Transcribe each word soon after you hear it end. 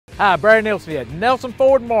Hi, Barry Nelson here at Nelson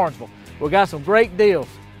Ford in Martinsville. We got some great deals.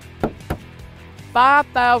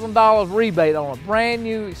 $5,000 rebate on a brand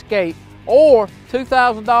new Escape or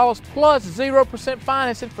 $2,000 plus 0%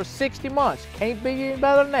 financing for 60 months. Can't be any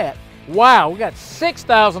better than that. Wow, we got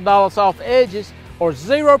 $6,000 off Edges or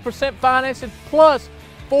 0% financing plus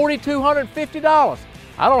 $4,250.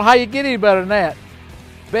 I don't know how you get any better than that.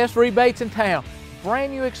 Best rebates in town.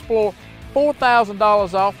 Brand new Explorer,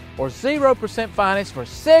 $4,000 off or 0% finance for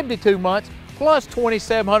 72 months plus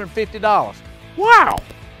 $2,750. Wow!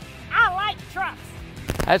 I like trucks.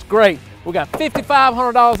 That's great. We got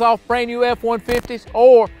 $5,500 off brand new F-150s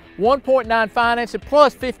or 1.9 financing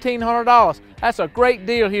plus $1,500. That's a great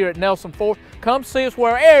deal here at Nelson Ford. Come see us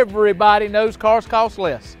where everybody knows cars cost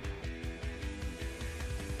less.